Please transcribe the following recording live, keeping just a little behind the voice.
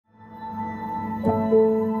Hola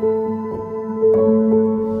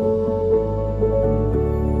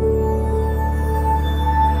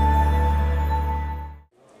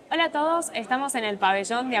a todos, estamos en el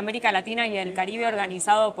pabellón de América Latina y el Caribe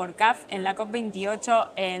organizado por CAF en la COP28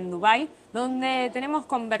 en Dubái, donde tenemos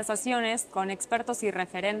conversaciones con expertos y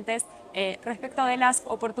referentes respecto de las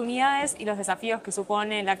oportunidades y los desafíos que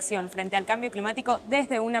supone la acción frente al cambio climático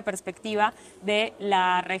desde una perspectiva de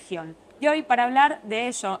la región. Y hoy, para hablar de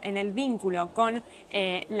ello en el vínculo con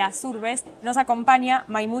las urbes, nos acompaña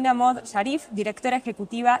Maimunah Mohd Sharif, directora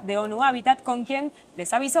ejecutiva de ONU-Hábitat, con quien,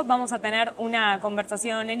 les aviso, vamos a tener una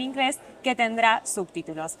conversación en inglés que tendrá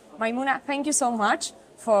subtítulos. Maimunah, thank you so much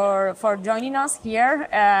for joining us here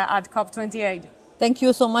at COP28. Thank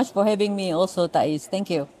you so much for having me also, Thais.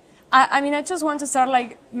 Thank you. I mean, I just want to start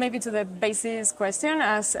maybe to the basis question,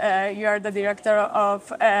 as you are the director of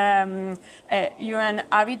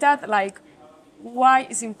UN-Hábitat, why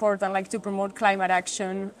is important to promote climate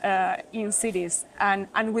action in cities and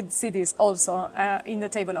with cities also in the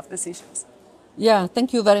table of decisions? Yeah,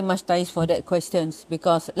 thank you very much, Thais, for that question,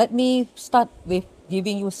 because let me start with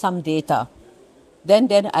giving you some data. Then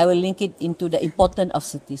I will link it into the importance of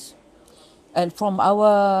cities. And from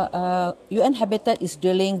our UN-Hábitat is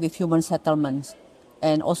dealing with human settlements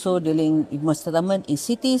and also dealing with human settlement in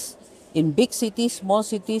cities, in big cities, small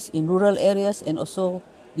cities, in rural areas, and also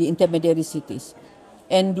the intermediary cities.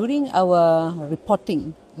 And during our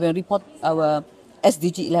reporting, when we report our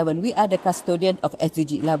SDG 11, we are the custodian of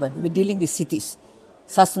SDG 11. We're dealing with cities,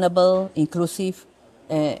 sustainable, inclusive,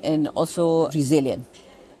 and also resilient.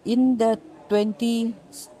 In the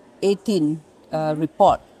 2018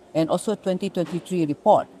 report, and also 2023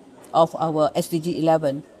 report of our SDG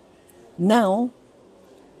 11, now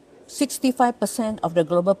 65% of the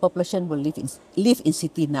global population will live in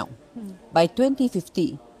city now. By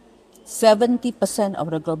 2050, 70% of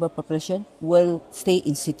the global population will stay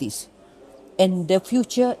in cities. And the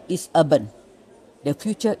future is urban. The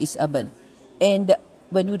future is urban. And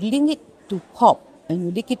when you link it to COP and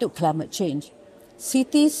you link it to climate change,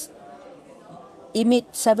 cities emit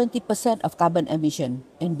 70% of carbon emission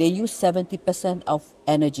and they use 70% of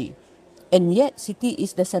energy. And yet city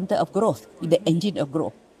is the center of growth, the engine of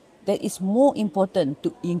growth. That is more important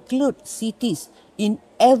to include cities in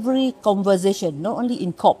every conversation, not only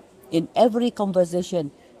in COP, in every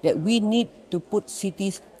conversation, that we need to put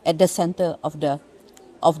cities at the center of the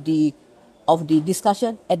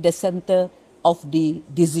discussion, at the center of the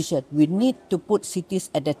decision. We need to put cities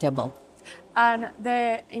at the table. And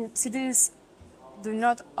cities do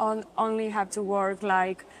not only have to work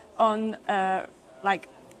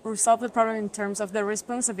resolve the problem in terms of the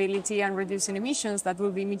responsibility and reducing emissions, that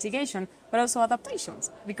will be mitigation, but also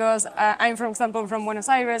adaptations. Because I'm, for example, from Buenos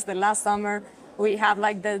Aires. The last summer we have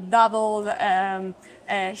the double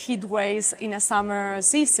heat waves in a summer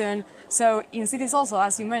season. So in cities also,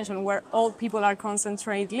 as you mentioned, where old people are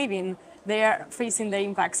concentrated living, they are facing the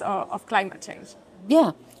impacts of climate change.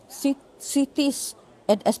 Yeah, cities,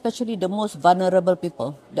 and especially the most vulnerable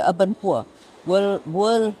people, the urban poor,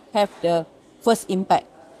 will have the first impact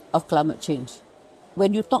of climate change.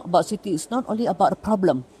 When you talk about cities, it's not only about a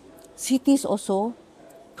problem. Cities also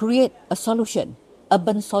create a solution,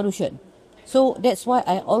 urban solution. So that's why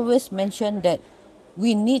I always mention that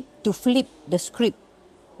we need to flip the script,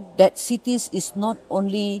 that cities is not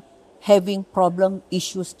only having problem,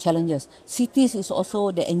 issues, challenges. Cities is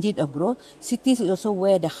also the engine of growth. Cities is also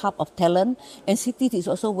where the hub of talent, and cities is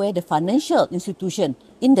also where the financial institution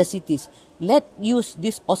in the cities. Let's use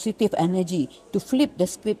this positive energy to flip the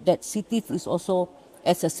script that cities is also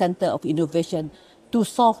as a center of innovation to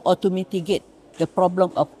solve or to mitigate the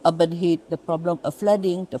problem of urban heat, the problem of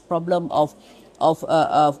flooding, the problem of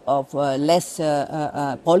less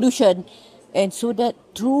pollution. And so that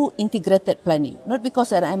through integrated planning, not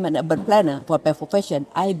because I'm an urban planner for my profession,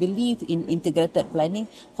 I believe in integrated planning,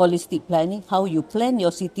 holistic planning. How you plan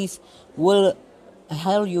your cities will,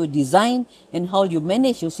 how you design and how you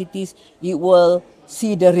manage your cities, you will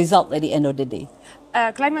see the result at the end of the day.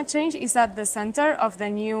 Climate change is at the center of the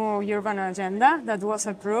new urban agenda that was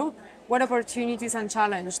approved. What opportunities and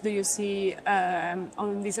challenges do you see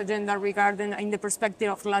on this agenda regarding in the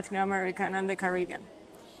perspective of Latin America and the Caribbean?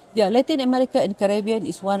 Yeah, Latin America and Caribbean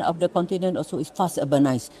is one of the continent also is fast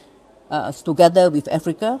urbanized, together with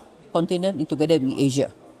Africa continent and together with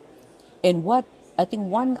Asia. And what I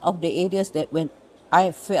think one of the areas that when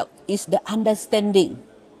I felt is the understanding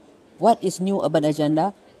what is new urban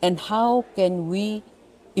agenda and how can we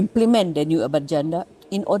implement the new urban agenda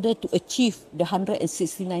in order to achieve the 169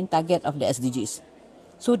 target of the SDGs.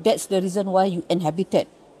 So that's the reason why UN-Hábitat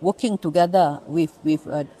working together with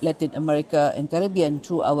Latin America and Caribbean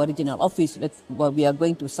through our regional office, what we are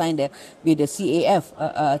going to sign there with the CAF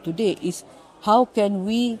today, is how can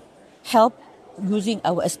we help using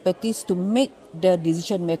our expertise to make the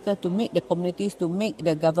decision maker, to make the communities, to make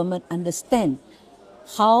the government understand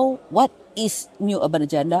what is new urban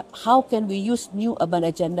agenda, how can we use new urban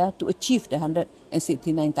agenda to achieve the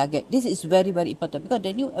 169 target. This is very, very important because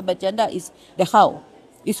the new urban agenda is the how.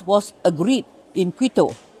 It was agreed in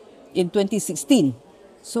Quito in 2016.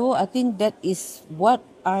 So I think that is what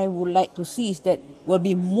I would like to see, is that will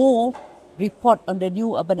be more report on the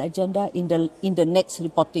new urban agenda in the next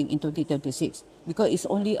reporting in 2026, because it's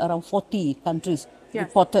only around 40 countries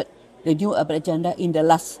reported the new urban agenda in the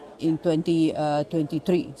last in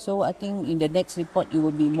 2023. So I think in the next report it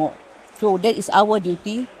will be more. So that is our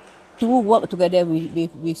duty, to work together with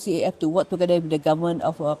CAF, to work together with the government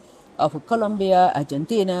of Colombia,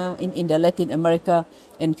 Argentina, in the Latin America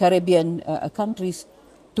and Caribbean countries,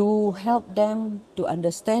 to help them to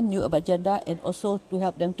understand new urban agenda and also to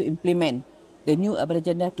help them to implement the new urban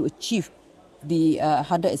agenda to achieve the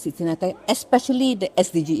 169 target, especially the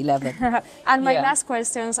SDG 11. And my last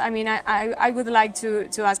questions, I mean, I would like to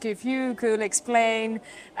ask you if you could explain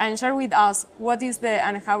and share with us what is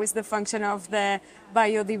and how is the function of the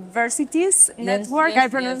biodiversities network. I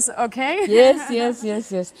pronounce okay?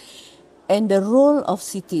 Yes. And the role of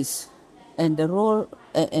cities, and the role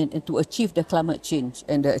and to achieve the climate change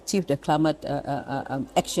and achieve the climate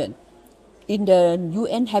action. In the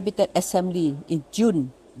UN-Hábitat Assembly in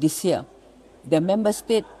June this year, the member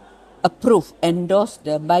state endorsed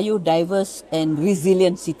the biodiverse and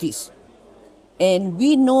resilient cities. And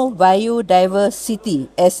we know biodiversity,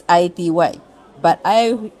 SITY, but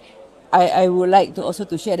I would like to also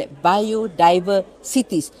to share that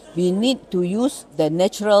biodiversities, we need to use the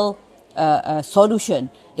natural solution,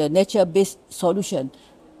 the nature-based solution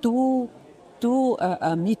to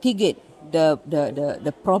mitigate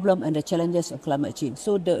the problem and the challenges of climate change.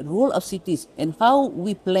 So the role of cities and how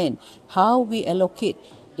we plan, how we allocate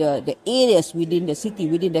the areas within the city,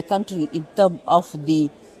 within the country, in terms of the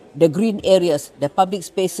green areas, the public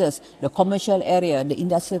spaces, the commercial area, the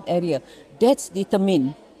industrial area, that's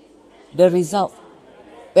determine the result,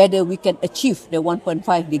 whether we can achieve the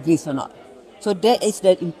 1.5 degrees or not. So that is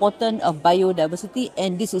the importance of biodiversity,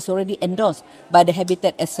 and this is already endorsed by the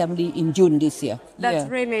Habitat Assembly in June this year. That's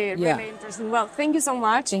really interesting. Well, thank you so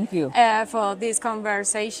much. Thank you. For this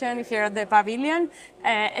conversation here at the pavilion.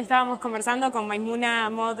 Estábamos conversando con Maimunah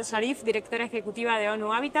Mohd Sharif, directora ejecutiva de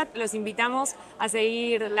ONU-Hábitat. Los invitamos a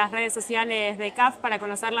seguir las redes sociales de CAF para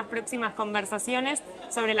conocer las próximas conversaciones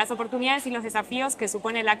sobre las oportunidades y los desafíos que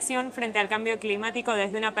supone la acción frente al cambio climático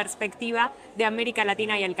desde una perspectiva de América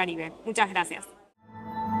Latina y el Caribe. Muchas gracias.